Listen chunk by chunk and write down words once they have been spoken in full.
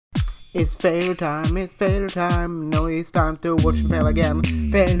It's failure time, it's failure time. No, it's time to watch me fail again.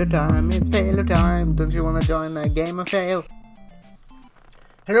 Failure time, it's failure time. Don't you wanna join a game and fail?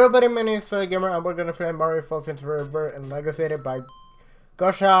 Hello everybody, my name is Gamer and we're gonna play Mario Falls into River in Lego City by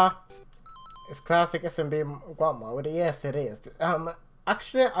Gosha. It's classic SMB Guam mode. Yes, it is.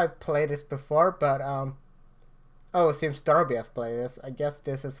 Actually, I played this before, but oh, it seems Darby has played this. I guess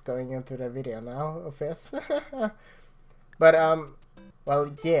this is going into the video now of this. But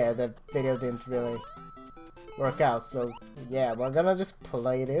well, yeah, the video didn't really work out, so yeah, we're gonna just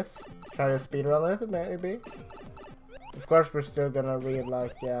play this, try to speedrun it, maybe. Of course, we're still gonna read,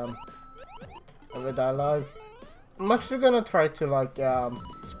 like, every dialogue. I'm actually gonna try to, like,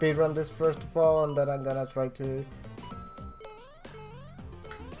 speedrun this first of all, and then I'm gonna try to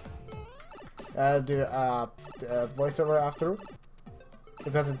do voiceover after,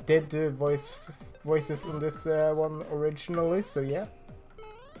 because I did do voices in this one originally, so yeah.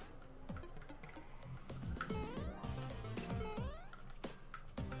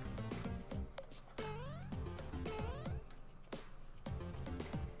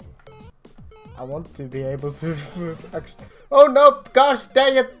 I want to be able to actually. Oh no! Gosh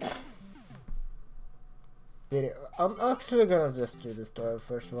dang it! Video. I'm actually gonna just do the story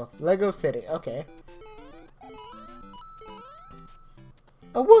first of all. Lego City. Okay.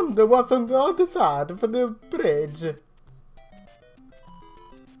 I wonder what's on the other side of the bridge.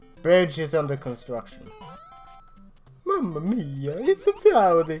 Bridge is under construction. Mamma mia! It's a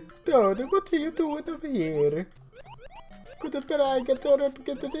Tony. Tony, what are you doing over here? Could have been I get to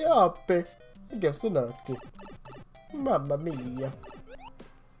the up. I guess not. Mamma mia.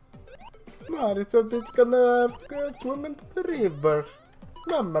 Mario said it's gonna swim into the river.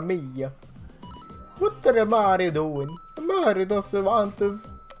 Mamma mia. What are Mario doing? Mario doesn't want to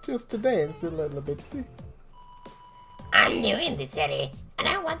just to dance a little bit. I'm new in the city, and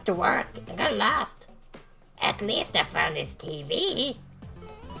I want to work and got lost. At least I found this TV.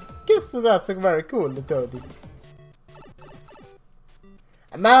 Guess that's very cool, Tony.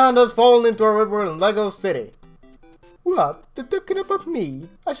 A man has fallen into a river in Lego City. What? They're talking about me?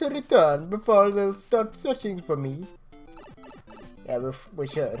 I should return before they'll start searching for me. Yeah, we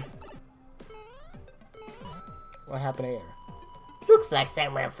should. What happened here? Looks like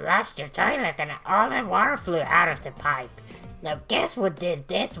someone flushed your toilet and all the water flew out of the pipe. Now guess what did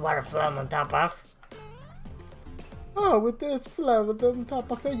this water flow on top of? Oh, with this flower on top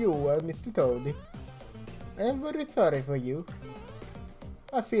of you, Mr. Toady. I am very sorry for you.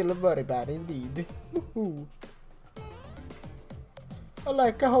 I feel very bad indeed. I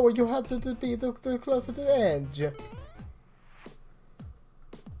like how you had to be close to the edge.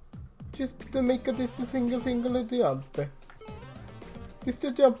 Just to make this single jump. This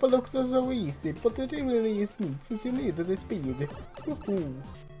jump looks so easy, but it really isn't since you need the speed.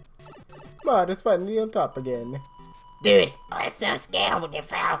 Mario's finally on top again. Dude, I was so scared when you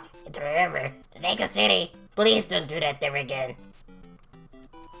fell into the river. The Lego City, please don't do that there again.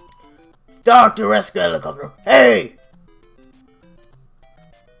 Start the rescue helicopter. Hey!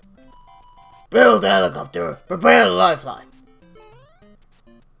 Build the helicopter. Prepare the lifeline.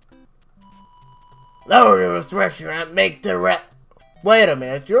 Lower the stretcher and make the Wait a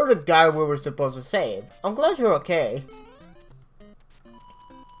minute, you're the guy we were supposed to save. I'm glad you're okay.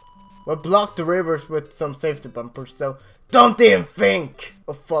 We blocked the rivers with some safety bumpers, so don't even think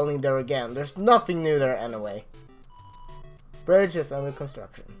of falling there again. There's nothing new there anyway. Bridge is under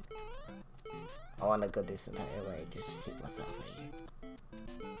construction. I wanna go this entire way just to see what's over here.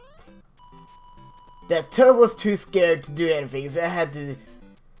 That turtle was too scared to do anything, so I had to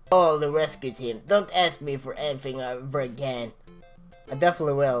call the rescue team. Don't ask me for anything ever again. I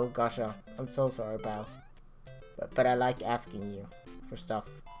definitely will, Gosha. I'm so sorry, pal. But I like asking you for stuff.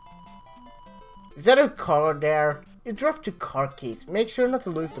 Is that a car there? You dropped your car keys. Make sure not to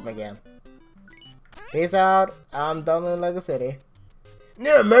lose them again. Peace out. I'm done in Lego City.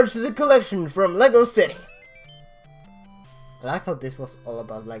 New emergency collection from Lego City. I like how this was all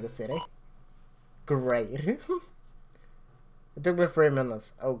about Lego City. Great. It took me 3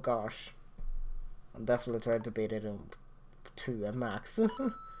 minutes. Oh gosh. I'm definitely trying to beat it in 2 at max.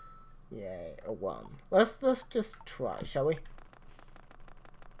 Yay, a 1. Let's just try, shall we?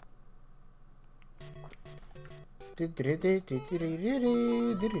 There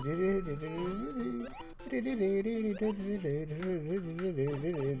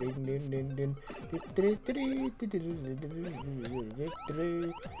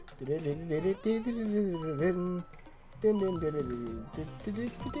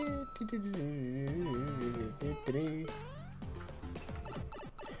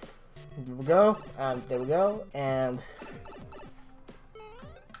we go, and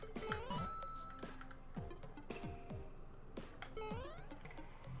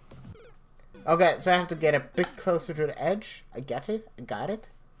Okay, so I have to get a bit closer to the edge. I get it. I got it.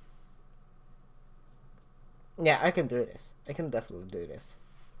 Yeah, I can do this. I can definitely do this.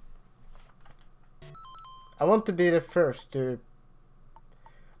 I want to be the first to...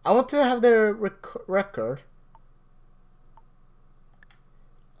 I want to have the record.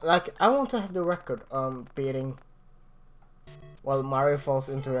 Like, I want to have the record on beating... while Mario falls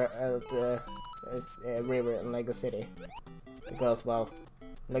into the river in Lego City. Because, well,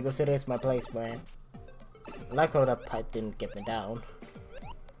 Lego City is my place, man. I like how that pipe didn't get me down.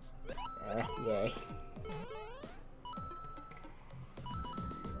 Yay.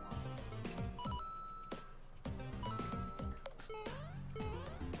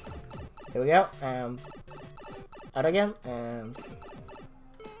 There we go, and out again, and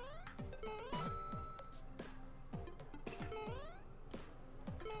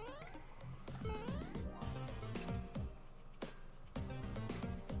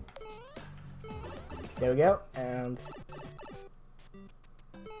there we go, and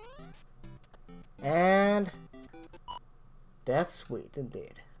that's sweet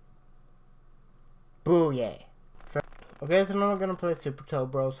indeed. Booyah! Okay, so now we're gonna play Super Toe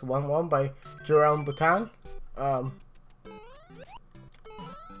Bros 1-1 by Jerome Boutin. I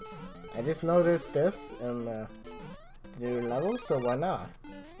just noticed this in the new level, so why not?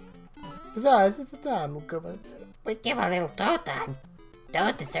 Besides, it's a time. We give a little Toad time.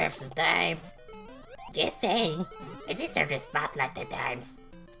 Toad deserves some time. Just saying, I deserve the spotlight at times.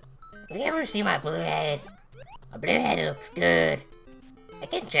 Have you ever seen my blue head? My blue head looks good. I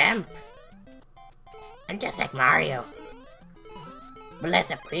can jump. I'm just like Mario. But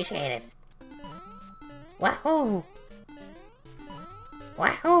let's appreciate it. Wahoo!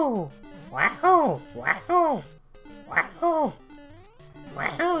 Wahoo! Wahoo! Wahoo! Wahoo!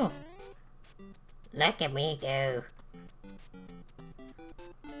 Wahoo! Look at me go.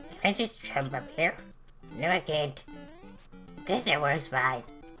 Can I just jump up here? No, I can't. Guess that works fine.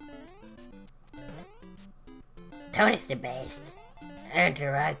 Toad is the best. Aren't you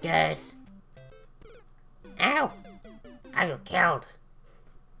right, guys? Ow! I got killed.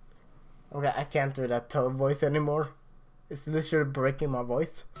 Okay, I can't do that Toad voice anymore. It's literally breaking my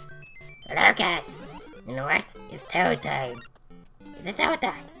voice. Hello, guys. You know what? It's Toad time. It's a Toad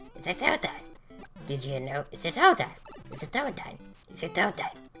time. It's a Toad time. Did you know it's a Toad time? It's a Toad time. It's a Toad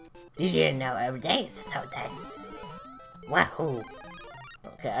time. Did you know every day it's a Toad time? Wahoo!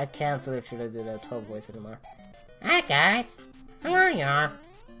 Okay, I can't literally do that Toad voice anymore. Hi, guys. How are you?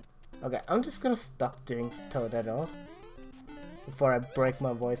 Okay, I'm just gonna stop doing Toad at all. Before I break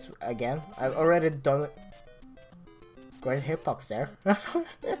my voice again. I've already done it. Great hitbox there. I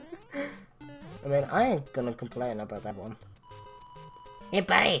mean, I ain't gonna complain about that one. Hey,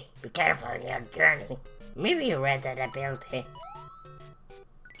 buddy, be careful on your journey. Maybe you read that ability.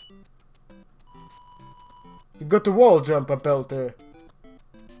 You got the wall jump ability.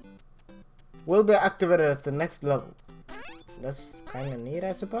 Will be activated at the next level. That's kinda neat,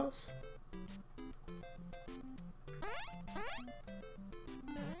 I suppose.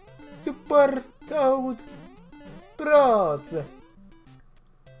 Super Toad Bros.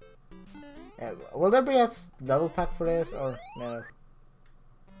 Will there be a level pack for this or no?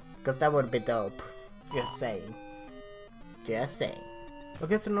 Because that would be dope. Just saying. Just saying.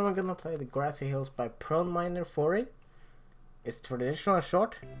 Okay, so now we're gonna play the Grassy Hills by Prone Miner 40. It's traditional and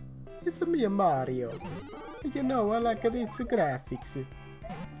short. It's a me Mario. You know, I like its graphics.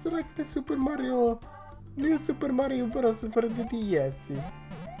 It's like the Super Mario, new Super Mario Bros for the DS.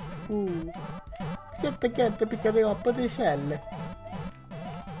 Except I can't pick the up the shell.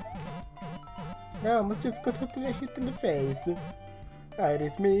 I almost just got hit in the face. Either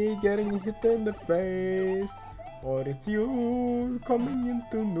it's me getting hit in the face, or it's you coming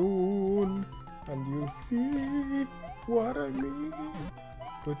into noon, and you'll see what I mean.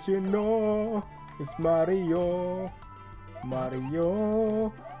 But you know, it's Mario.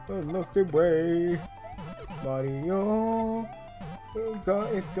 Mario lost the way. Mario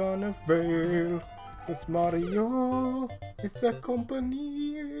is gonna fail. Cause Mario is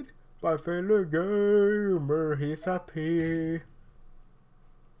accompanied by fellow gamer. He's happy.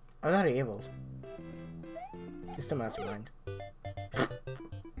 I'm not evil. Just a mastermind.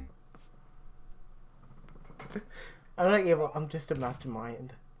 I'm not evil, I'm just a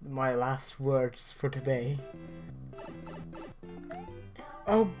mastermind. My last words for today.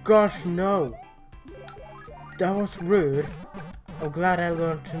 Oh gosh, no! That was rude. I'm glad I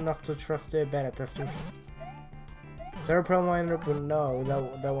learned not to trust the beta testers. Sorry, Pro Miner, but no,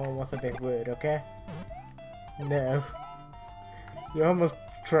 that one was a bit rude, okay? No. You almost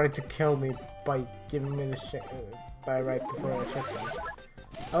tried to kill me by giving me the shit by right before I shot them.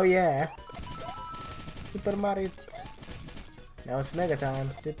 Oh yeah. Super Mario. Now it's Mega time.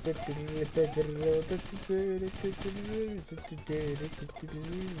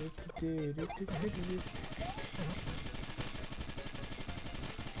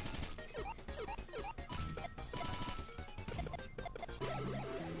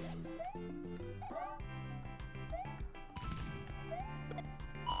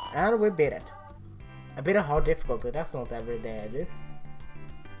 And we beat it. A bit of hard difficulty, that's not every day I do.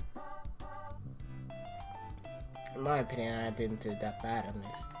 In my opinion, I didn't do that bad on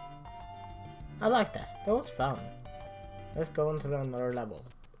this. I like that. That was fun. Let's go on to another level.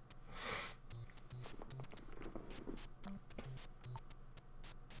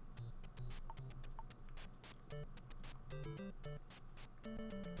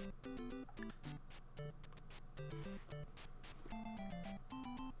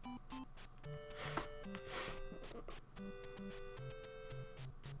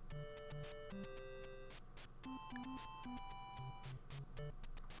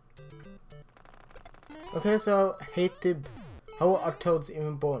 Okay, so Hatib, how are toads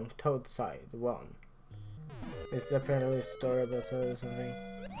even born? Toad side 1. Is there apparently a story about toad or something?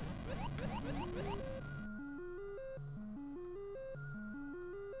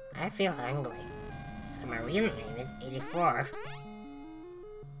 I feel hungry, so my real name is 84.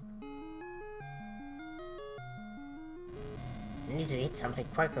 I need to eat something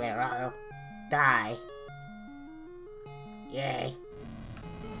quickly or I'll die. Yay.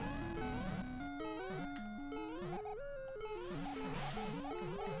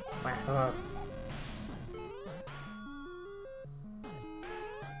 Wow.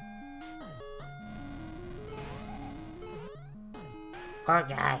 Poor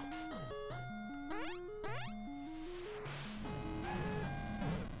guy.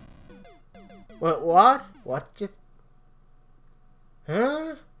 What? What just...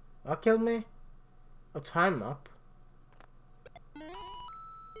 Huh? What killed me? A time up.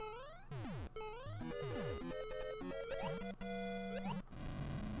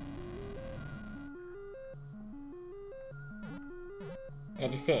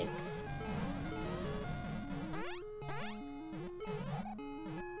 $86.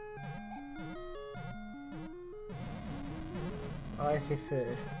 Oh, I see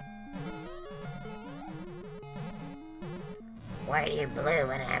food. Why are you blue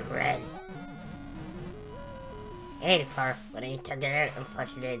when I'm red? 84. When I took it out,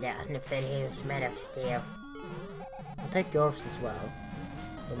 unfortunately, that on the food he was made of steel. I'll take yours as well.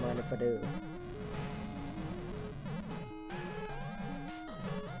 Don't mind if I do.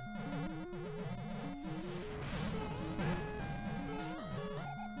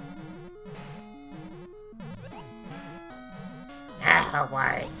 Oh,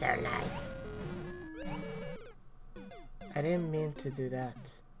 wow, it's so nice. I didn't mean to do that.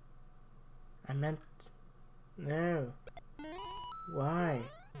 I meant... No. Why?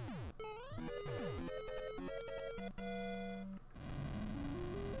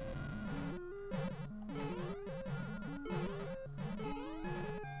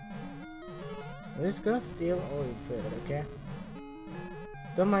 I'm just gonna steal all your food, okay?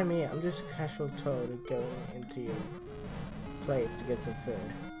 Don't mind me, I'm just a casual toad going into your place to get some food.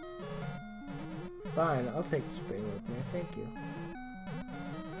 Fine, I'll take the spring with me, thank you.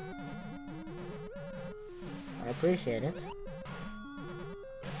 I appreciate it.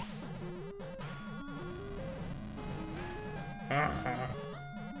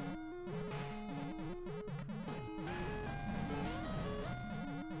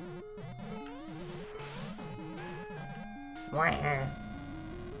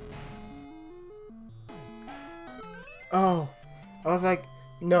 Oh, I was like,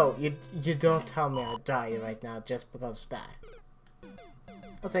 no, you don't tell me I'll die right now just because of that.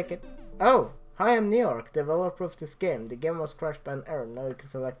 I'll take it. Oh, hi, I'm New York, developer of this game. The game was crashed by an error. Now you can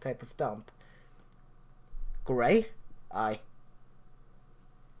select type of dump. Great. I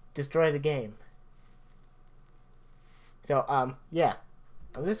destroy the game. So, yeah.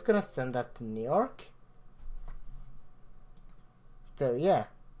 I'm just gonna send that to New York. So, yeah.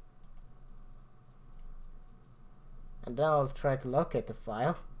 And then I'll try to locate the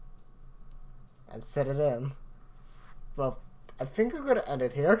file and set it in. Well, I think I'm gonna end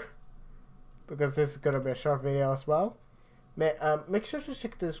it here because this is gonna be a short video as well. Make sure to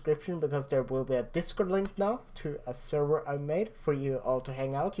check the description because there will be a Discord link now to a server I made for you all to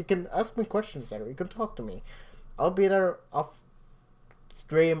hang out. You can ask me questions there. You can talk to me. I'll be there off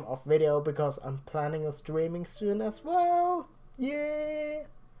stream, off video because I'm planning on streaming soon as well. Yeah.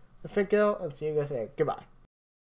 Thank you all and see you guys later. Goodbye.